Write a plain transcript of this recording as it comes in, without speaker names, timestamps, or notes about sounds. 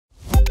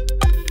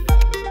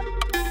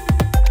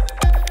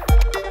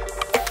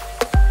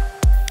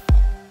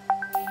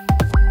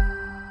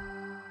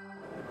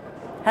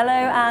Hello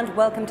and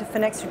welcome to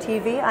Finextra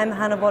TV. I'm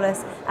Hannah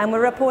Wallace and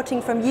we're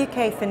reporting from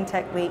UK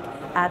Fintech Week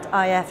at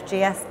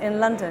IFGS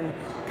in London.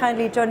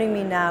 Kindly joining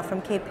me now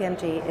from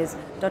KPMG is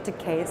Dr.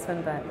 Kay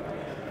Swinburne.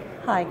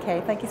 Hi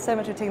Kay, thank you so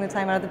much for taking the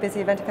time out of the busy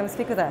event to come and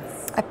speak with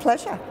us. A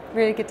pleasure.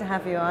 Really good to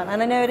have you on.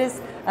 And I know it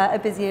is a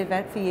busy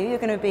event for you. You're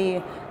going to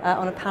be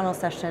on a panel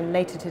session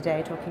later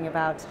today talking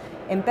about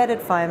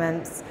embedded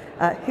finance,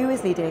 who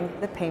is leading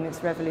the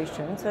payments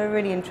revolution. So a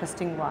really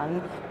interesting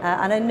one.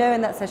 And I know in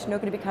that session you're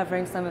going to be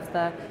covering some of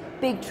the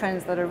big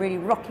trends that are really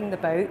rocking the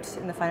boat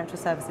in the financial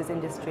services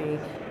industry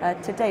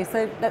today.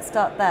 So let's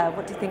start there.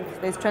 What do you think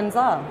those trends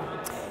are?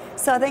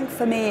 So I think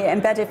for me,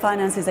 embedded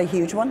finance is a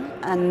huge one,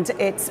 and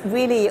it's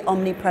really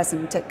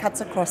omnipresent. It cuts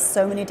across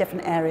so many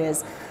different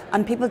areas,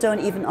 and people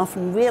don't even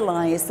often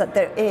realize that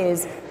there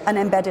is an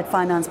embedded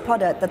finance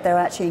product that they're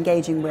actually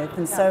engaging with.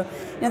 And so,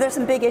 there's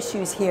some big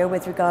issues here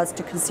with regards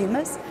to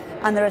consumers,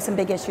 and there are some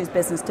big issues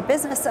business to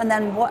business, and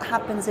then what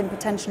happens in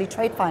potentially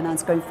trade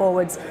finance going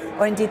forwards,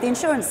 or indeed the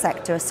insurance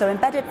sector. So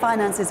embedded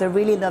finance is a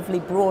really lovely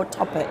broad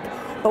topic,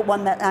 but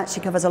one that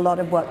actually covers a lot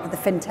of work that the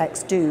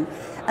fintechs do.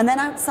 And then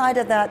outside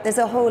of that, there's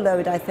a whole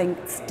load, I think,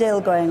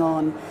 still going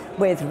on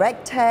with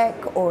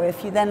RegTech, or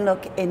if you then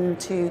look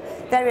into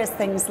various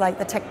things like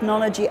the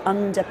technology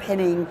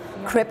underpinning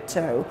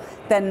crypto,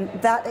 then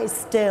that is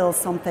still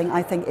something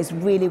I think is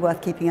really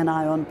worth keeping an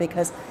eye on,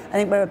 because I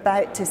think we're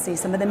about to see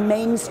some of the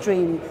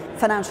mainstream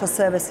financial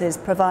services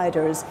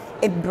providers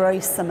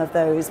embrace some of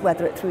those,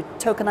 whether it's through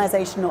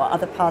tokenization or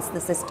other parts of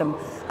the system.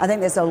 I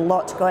think there's a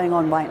lot going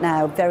on right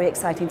now. Very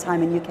exciting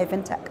time in UK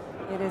fintech.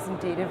 It is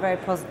indeed a very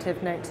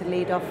positive note to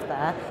lead off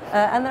there.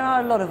 And there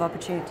are a lot of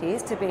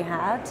opportunities to be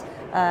had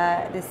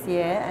this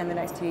year and the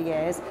next 2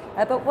 years.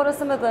 But what are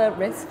some of the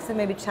risks and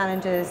maybe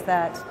challenges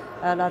that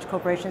large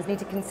corporations need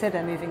to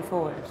consider moving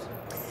forward?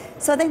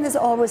 So I think there's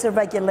always a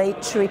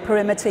regulatory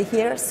perimeter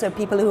here, so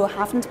people who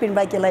haven't been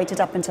regulated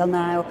up until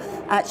now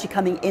actually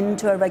coming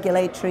into a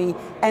regulatory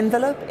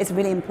envelope, it's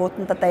really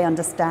important that they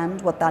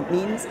understand what that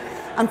means.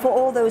 And for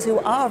all those who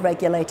are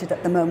regulated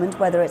at the moment,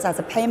 whether it's as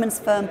a payments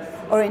firm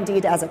or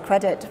indeed as a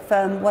credit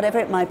firm, whatever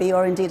it might be,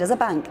 or indeed as a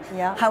bank,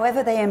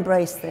 however they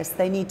embrace this,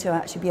 they need to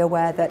actually be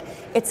aware that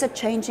it's a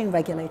changing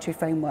regulatory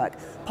framework.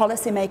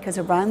 Policymakers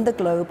around the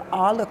globe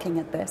are looking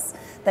at this.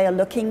 They are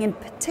looking in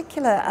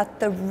particular at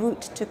the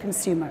route to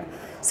consumer.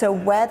 So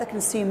where the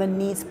consumer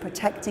needs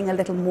protecting a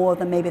little more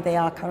than maybe they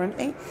are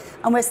currently.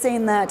 And we're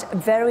seeing that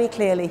very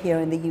clearly here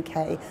in the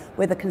UK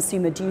with the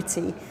consumer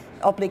duty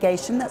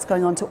obligation that's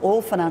going on to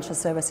all financial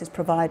services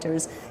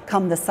providers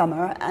come the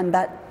summer, and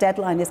that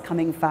deadline is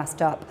coming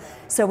fast up.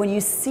 So when you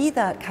see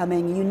that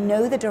coming, you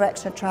know the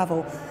direction of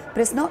travel. But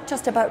it's not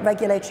just about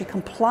regulatory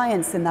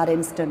compliance in that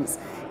instance,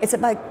 it's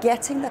about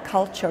getting the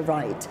culture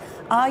right.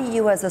 Are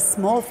you as a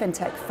small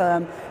fintech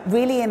firm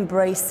really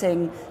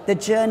embracing the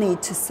journey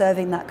to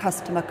serving that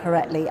customer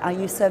correctly? Are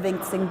you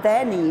servicing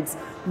their needs,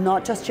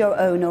 not just your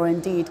own or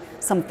indeed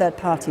some third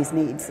parties'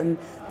 needs? And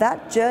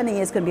that journey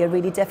is going to be a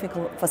really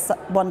difficult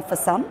one for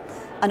some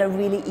and a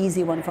really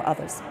easy one for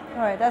others.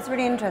 All right, that's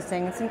really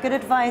interesting. Some good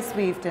advice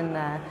weaved in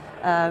there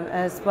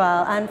as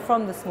well, and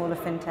from the smaller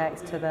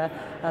fintechs to the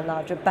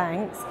larger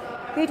banks.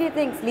 Who do you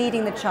think is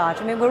leading the charge?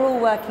 I mean, we're all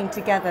working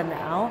together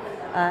now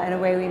in a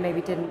way we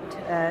maybe didn't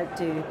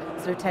do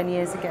sort of 10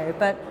 years ago,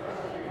 but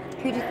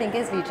who do you think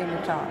is leading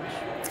the charge?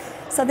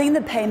 So I think in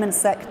the payment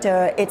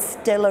sector, it's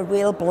still a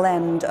real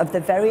blend of the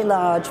very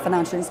large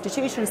financial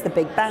institutions, the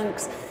big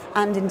banks,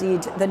 and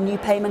indeed the new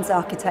payments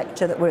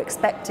architecture that we're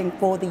expecting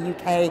for the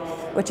UK,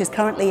 which is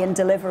currently in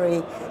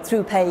delivery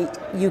through Pay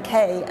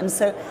UK. And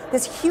so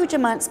there's huge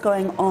amounts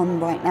going on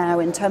right now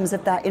in terms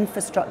of that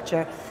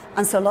infrastructure.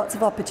 And so lots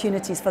of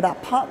opportunities for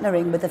that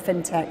partnering with the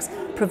fintechs,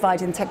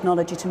 providing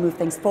technology to move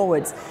things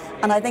forwards.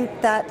 And I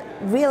think that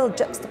real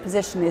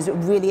juxtaposition is a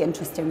really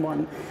interesting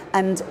one.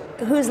 And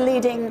who's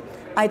leading?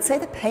 I'd say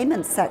the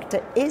payment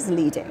sector is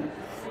leading.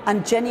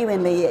 And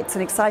genuinely, it's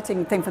an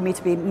exciting thing for me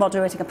to be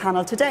moderating a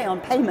panel today on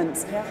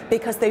payments,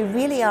 because they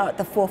really are at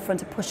the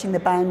forefront of pushing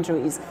the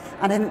boundaries.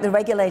 And I think the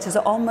regulators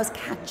are almost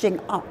catching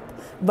up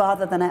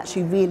rather than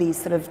actually really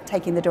sort of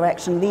taking the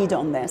direction lead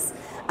on this.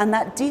 And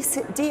that Dear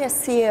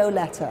CEO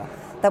letter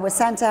that was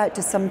sent out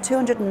to some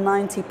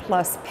 290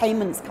 plus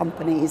payments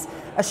companies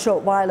a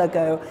short while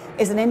ago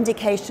is an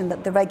indication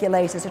that the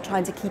regulators are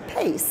trying to keep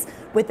pace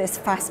with this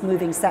fast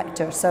moving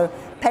sector. So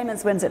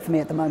payments wins it for me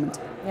at the moment.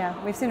 Yeah,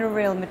 we've seen a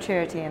real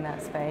maturity in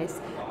that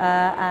space.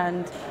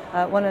 And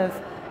one of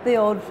the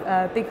old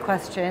big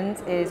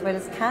questions is, where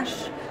does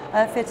cash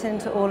fit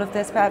into all of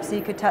this? Perhaps you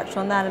could touch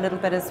on that a little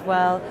bit as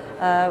well.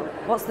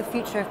 What's the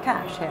future of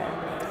cash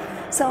here?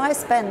 So I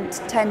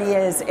spent 10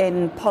 years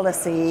in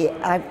policy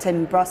out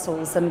in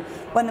Brussels, and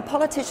when the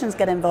politicians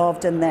get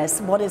involved in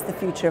this, what is the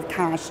future of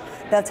cash?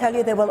 They'll tell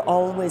you there will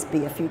always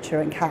be a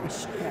future in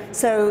cash. Yeah.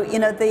 So,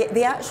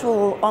 the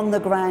actual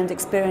on-the-ground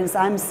experience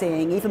I'm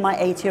seeing, even my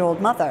 8-year-old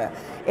mother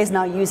is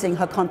now using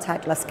her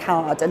contactless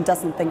card and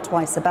doesn't think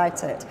twice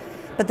about it.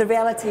 But the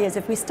reality is,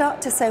 if we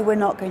start to say we're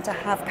not going to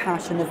have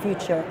cash in the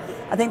future,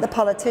 I think the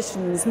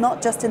politicians,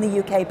 not just in the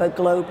UK but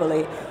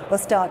globally, will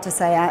start to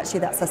say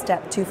actually that's a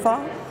step too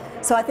far.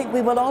 So I think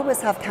we will always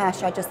have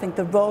cash. I just think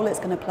the role it's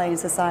going to play in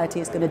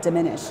society is going to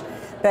diminish.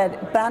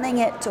 But banning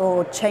it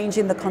or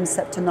changing the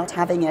concept to not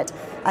having it,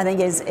 I think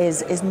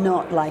is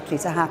not likely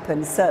to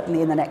happen,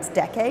 certainly in the next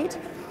decade.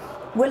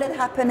 Will it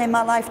happen in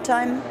my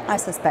lifetime? I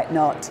suspect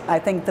not. I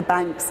think the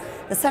banks,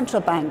 the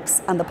central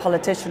banks and the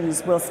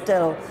politicians will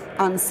still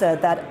answer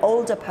that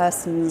older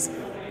person's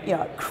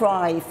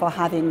cry for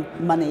having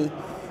money.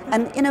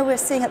 And we're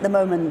seeing at the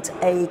moment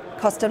a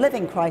cost of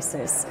living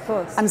crisis. Of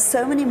course. And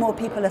so many more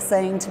people are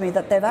saying to me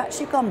that they've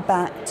actually gone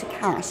back to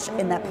cash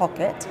in their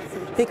pocket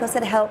because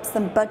it helps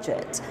them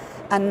budget.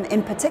 And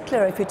in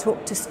particular, if you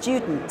talk to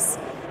students,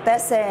 they're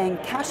saying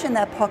cash in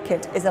their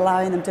pocket is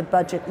allowing them to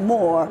budget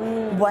more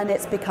when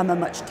it's become a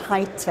much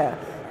tighter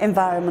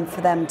environment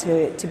for them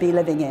to be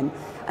living in.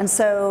 And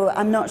so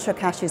I'm not sure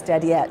cash is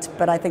dead yet,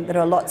 but I think there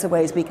are lots of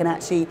ways we can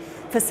actually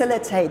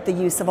facilitate the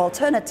use of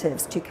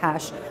alternatives to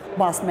cash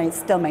whilst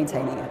still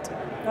maintaining it.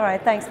 All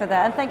right, thanks for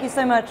that. And thank you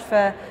so much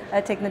for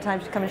taking the time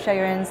to come and share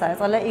your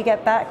insights. I'll let you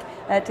get back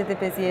to the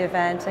busy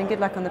event, and good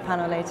luck on the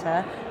panel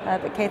later.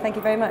 But Kay, thank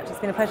you very much. It's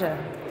been a pleasure.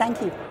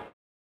 Thank you.